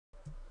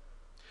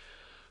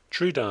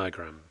Tree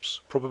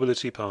diagrams,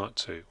 probability part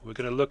 2. We're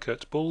going to look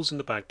at balls in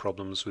the bag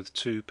problems with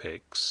two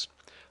picks.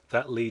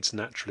 That leads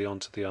naturally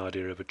onto the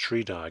idea of a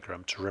tree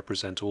diagram to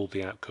represent all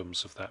the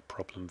outcomes of that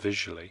problem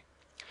visually.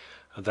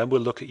 And then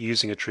we'll look at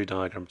using a tree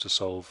diagram to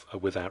solve a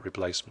without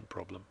replacement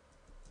problem.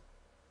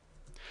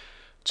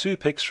 Two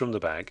picks from the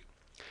bag.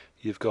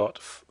 You've got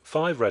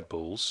 5 red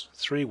balls,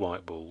 3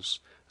 white balls,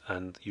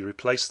 and you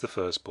replace the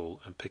first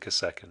ball and pick a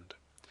second.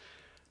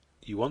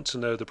 You want to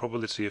know the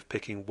probability of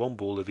picking one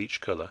ball of each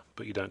colour,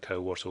 but you don't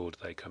care what order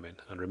they come in.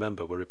 And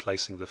remember, we're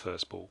replacing the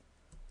first ball.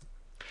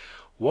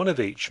 One of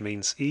each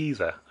means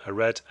either a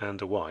red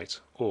and a white,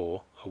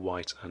 or a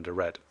white and a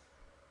red.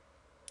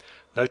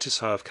 Notice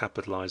how I've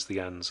capitalised the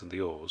ands and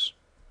the ors.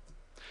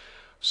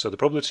 So the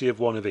probability of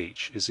one of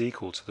each is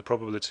equal to the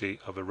probability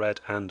of a red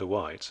and a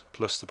white,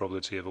 plus the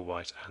probability of a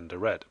white and a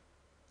red.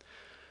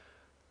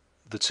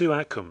 The two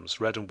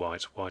outcomes, red and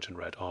white, white and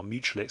red, are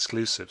mutually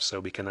exclusive, so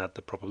we can add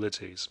the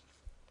probabilities.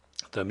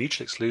 They're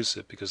mutually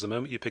exclusive because the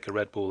moment you pick a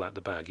red ball out the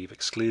bag, you've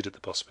excluded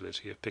the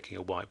possibility of picking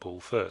a white ball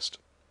first.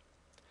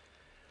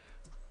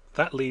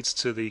 That leads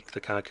to the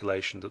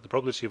calculation that the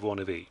probability of one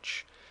of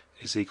each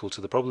is equal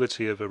to the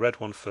probability of a red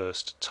one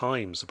first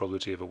times the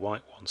probability of a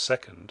white one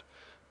second,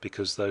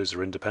 because those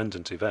are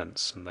independent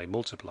events and they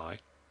multiply,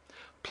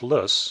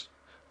 plus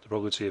the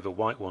probability of a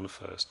white one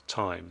first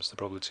times the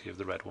probability of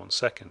the red one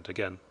second.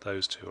 Again,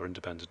 those two are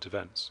independent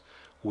events.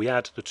 We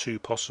add the two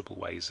possible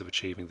ways of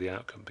achieving the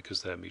outcome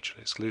because they're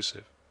mutually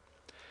exclusive.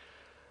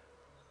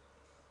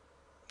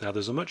 Now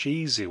there's a much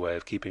easier way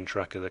of keeping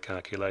track of the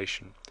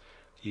calculation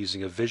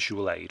using a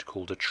visual aid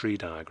called a tree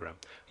diagram.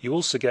 You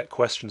also get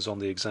questions on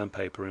the exam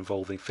paper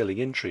involving filling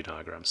in tree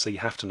diagrams, so you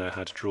have to know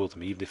how to draw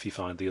them even if you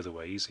find the other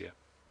way easier.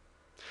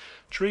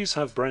 Trees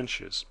have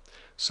branches,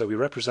 so we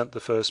represent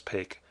the first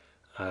pick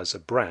as a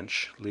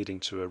branch leading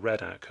to a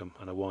red outcome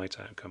and a white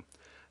outcome.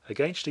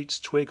 Against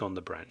each twig on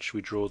the branch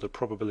we draw the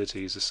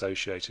probabilities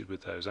associated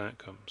with those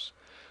outcomes.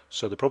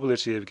 So the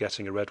probability of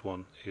getting a red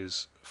one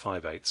is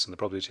 5/8 and the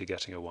probability of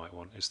getting a white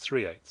one is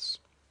 3/8.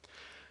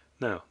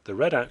 Now the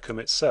red outcome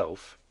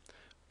itself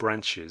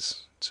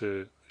branches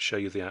to show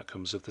you the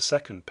outcomes of the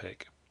second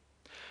pick,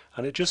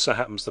 and it just so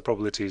happens the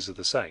probabilities are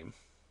the same.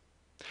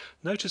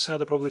 Notice how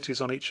the probabilities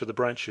on each of the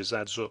branches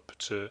adds up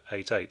to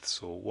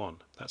 8/8 or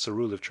 1. That's a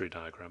rule of tree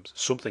diagrams.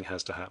 Something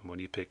has to happen when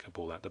you pick a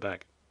ball out the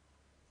bag.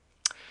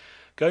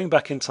 Going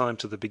back in time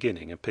to the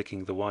beginning and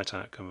picking the white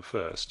outcome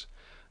first,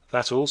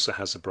 that also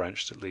has a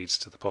branch that leads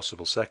to the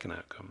possible second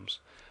outcomes,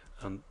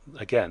 and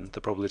again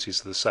the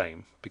probabilities are the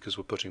same because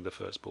we're putting the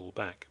first ball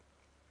back.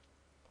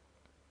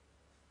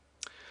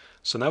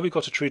 So now we've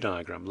got a tree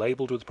diagram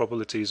labelled with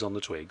probabilities on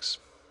the twigs.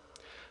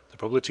 The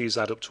probabilities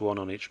add up to 1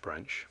 on each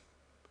branch,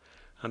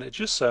 and it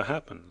just so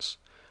happens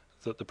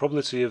that the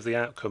probability of the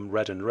outcome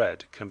red and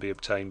red can be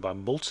obtained by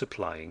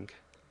multiplying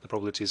the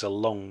probabilities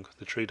along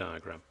the tree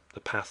diagram, the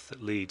path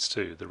that leads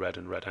to the red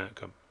and red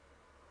outcome.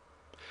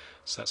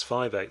 So that's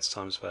 5/8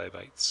 times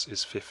 5/8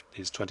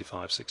 is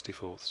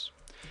 25/64.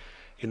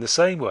 In the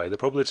same way, the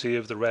probability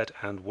of the red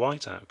and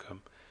white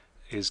outcome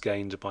is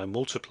gained by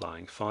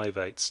multiplying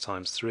 5/8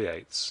 times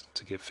 3/8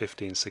 to give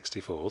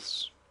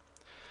 15/64.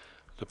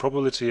 The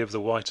probability of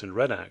the white and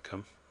red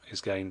outcome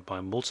is gained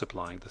by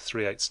multiplying the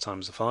 3/8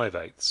 times the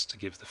 5/8 to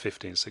give the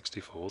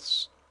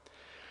 15/64.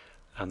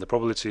 And the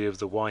probability of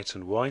the white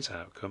and white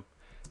outcome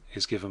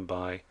is given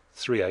by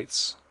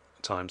 3/8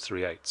 times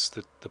 3/8,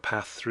 the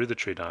path through the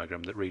tree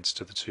diagram that leads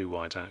to the two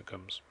white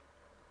outcomes.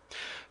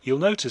 You'll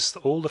notice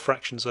that all the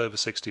fractions over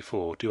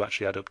 64 do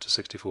actually add up to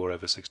 64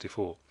 over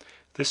 64.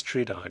 This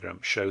tree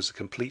diagram shows a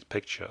complete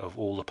picture of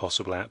all the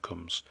possible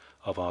outcomes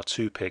of our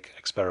two-pick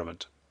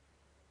experiment.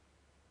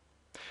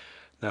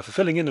 Now for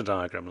filling in a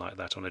diagram like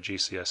that on a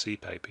GCSE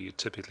paper, you'd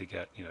typically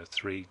get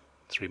 3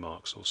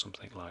 marks or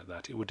something like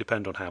that. It would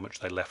depend on how much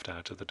they left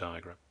out of the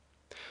diagram.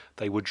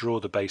 They would draw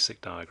the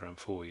basic diagram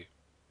for you.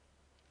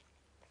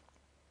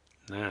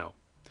 Now,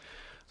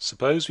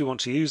 suppose we want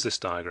to use this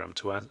diagram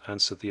to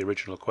answer the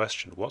original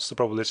question, what's the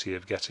probability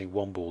of getting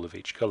one ball of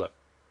each colour?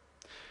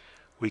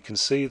 We can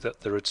see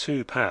that there are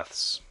two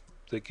paths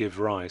that give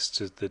rise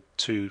to the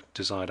two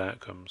desired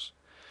outcomes.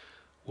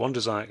 One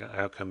desired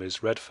outcome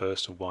is red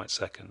first and white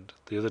second.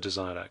 The other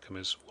desired outcome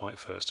is white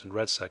first and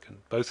red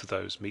second. Both of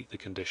those meet the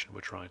condition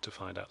we're trying to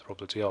find out the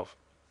probability of.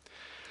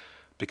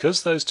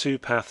 Because those two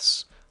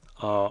paths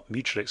are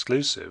mutually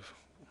exclusive,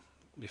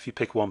 if you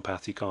pick one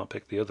path you can't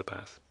pick the other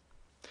path.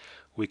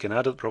 We can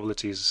add up the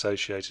probabilities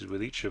associated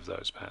with each of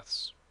those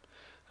paths,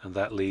 and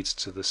that leads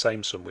to the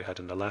same sum we had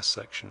in the last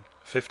section,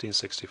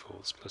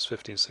 15/64 plus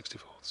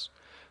 15/64.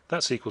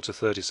 That's equal to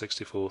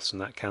 30/64, and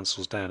that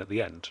cancels down at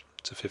the end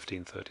to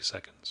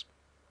 15/32.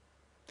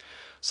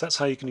 So that's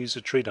how you can use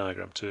a tree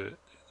diagram to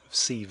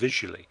see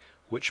visually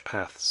which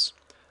paths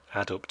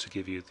add up to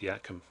give you the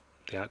outcome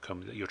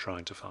that you're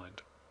trying to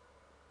find.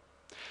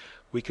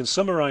 We can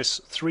summarize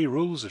 3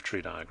 rules of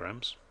tree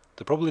diagrams.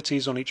 The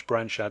probabilities on each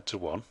branch add to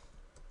 1.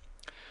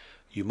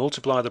 You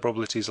multiply the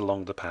probabilities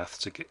along the path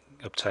to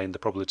obtain the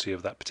probability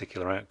of that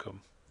particular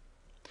outcome.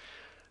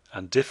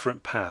 and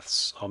different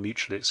paths are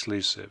mutually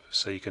exclusive,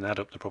 so you can add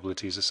up the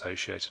probabilities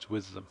associated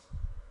with them.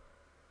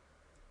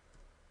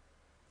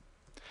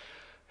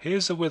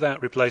 Here's a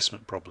without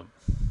replacement problem.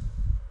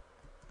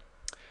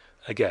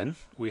 Again,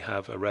 we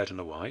have a red and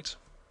a white.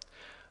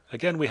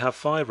 Again, we have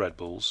 5 red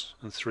balls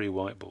and 3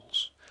 white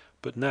balls.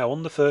 But now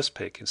on the first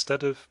pick,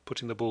 instead of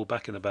putting the ball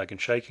back in the bag and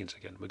shaking it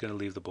again, we're going to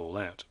leave the ball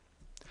out.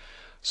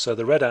 So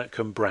the red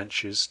outcome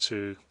branches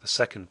to the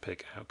second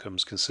pick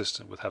outcomes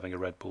consistent with having a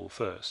red ball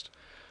first.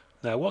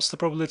 Now, what's the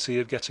probability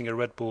of getting a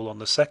red ball on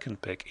the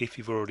second pick if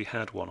you've already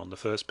had one on the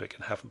first pick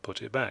and haven't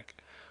put it back?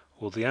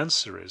 Well, the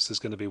answer is there's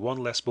going to be one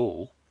less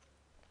ball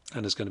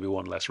and there's going to be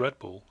one less red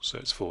ball, so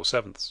it's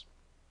 4/7.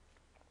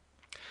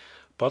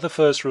 By the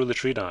first rule of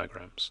tree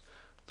diagrams,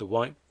 the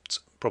white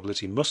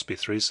probability must be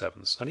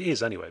 3/7, and it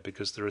is anyway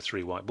because there are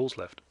 3 white balls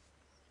left.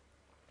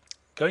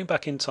 Going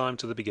back in time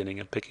to the beginning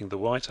and picking the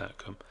white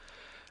outcome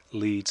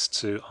leads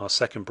to our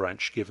second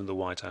branch given the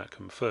white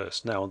outcome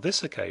first. Now on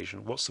this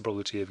occasion, what's the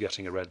probability of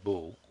getting a red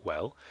ball?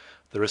 Well,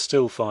 there are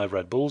still 5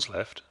 red balls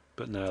left,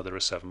 but now there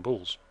are 7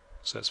 balls,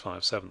 so it's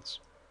 5/7.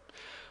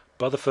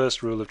 By the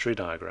first rule of tree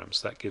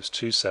diagrams, that gives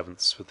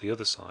 2/7 for the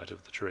other side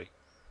of the tree.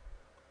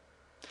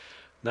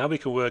 Now we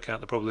can work out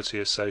the probability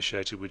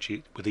associated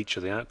with each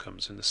of the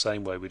outcomes in the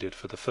same way we did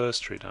for the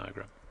first tree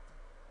diagram.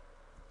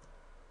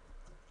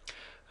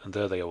 And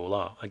there they all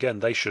are. Again,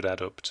 they should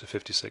add up to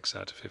 56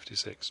 out of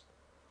 56.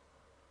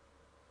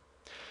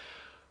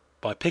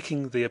 By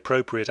picking the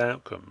appropriate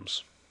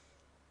outcomes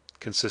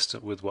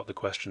consistent with what the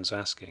question's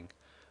asking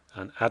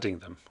and adding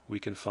them, we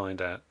can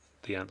find out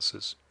the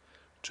answers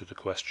to the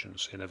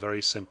questions in a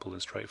very simple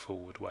and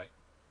straightforward way.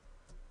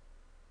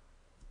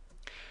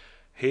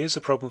 Here's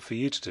a problem for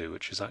you to do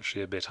which is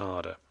actually a bit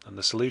harder, and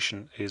the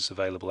solution is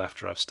available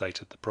after I've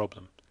stated the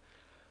problem.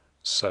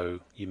 So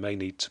you may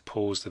need to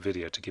pause the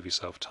video to give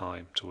yourself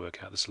time to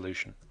work out the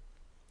solution.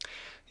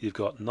 You've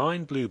got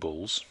 9 blue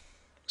balls,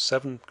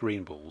 7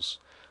 green balls.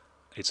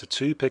 It's a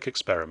 2-pick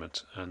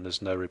experiment and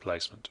there's no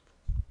replacement.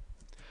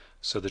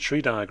 So the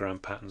tree diagram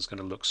pattern is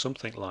going to look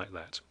something like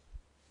that.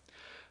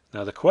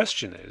 Now the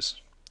question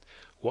is,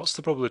 what's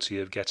the probability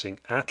of getting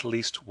at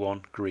least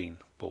 1 green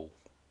ball?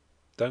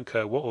 Don't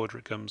care what order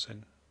it comes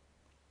in,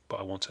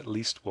 but I want at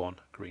least 1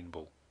 green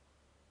ball.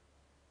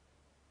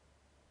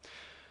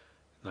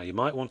 Now you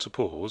might want to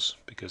pause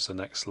because the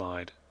next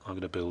slide I'm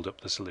going to build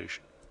up the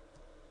solution.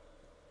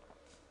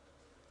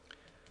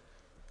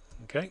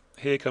 Okay,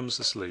 here comes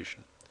the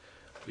solution.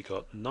 We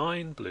got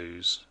 9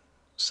 blues,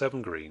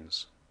 7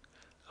 greens,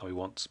 and we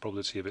want the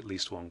probability of at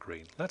least 1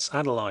 green. Let's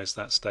analyse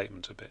that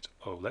statement a bit.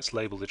 Let's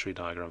label the tree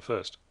diagram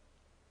first.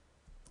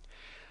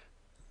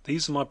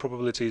 These are my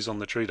probabilities on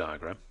the tree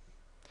diagram.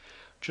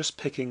 Just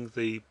picking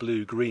the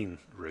blue-green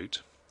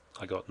route,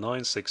 I got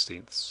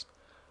 9/16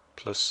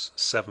 plus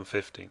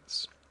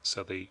 7/15.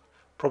 So the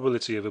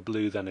probability of a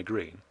blue then a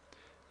green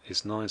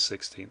is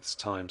 9/16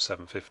 times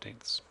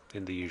 7/15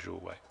 in the usual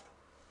way.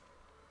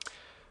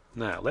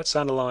 Now let's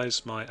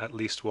analyse my at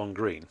least 1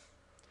 green.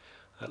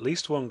 At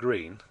least 1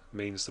 green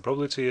means the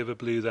probability of a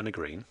blue then a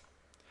green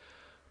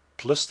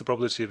plus the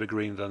probability of a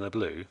green then a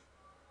blue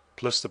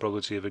plus the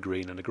probability of a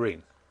green and a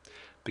green,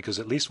 because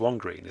at least 1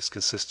 green is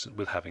consistent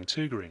with having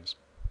 2 greens.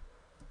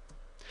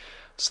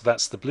 So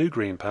that's the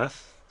blue-green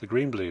path, the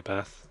green-blue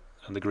path,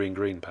 and the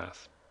green-green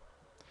path.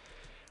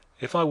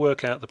 If I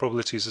work out the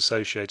probabilities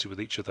associated with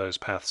each of those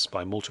paths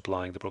by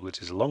multiplying the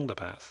probabilities along the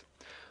path,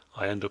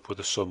 I end up with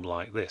a sum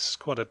like this.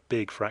 Quite a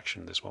big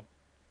fraction, this one.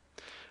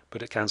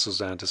 But it cancels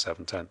down to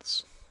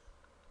 7/10.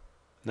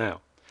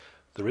 Now,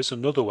 there is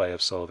another way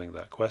of solving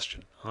that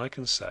question. I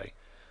can say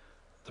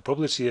the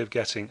probability of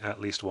getting at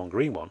least 1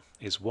 green one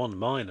is 1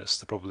 minus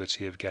the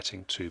probability of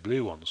getting 2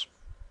 blue ones,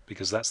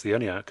 because that's the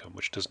only outcome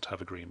which doesn't have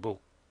a green ball.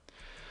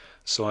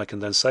 So I can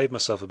then save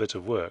myself a bit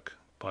of work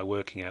by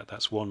working out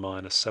that's 1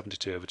 minus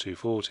 72 over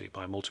 240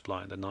 by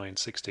multiplying the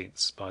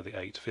 9/16 by the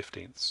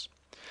 8/15.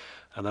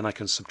 And then I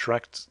can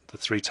subtract the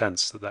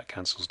 3/10 that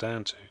cancels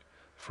down to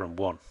from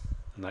 1,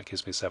 and that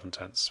gives me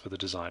 7/10 for the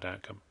desired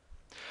outcome.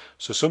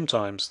 So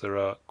sometimes there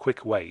are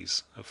quick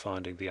ways of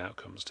finding the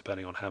outcomes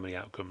depending on how many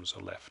outcomes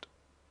are left.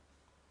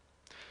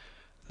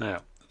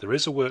 Now, there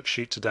is a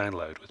worksheet to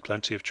download with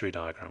plenty of tree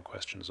diagram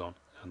questions on,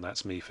 and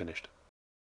that's me finished.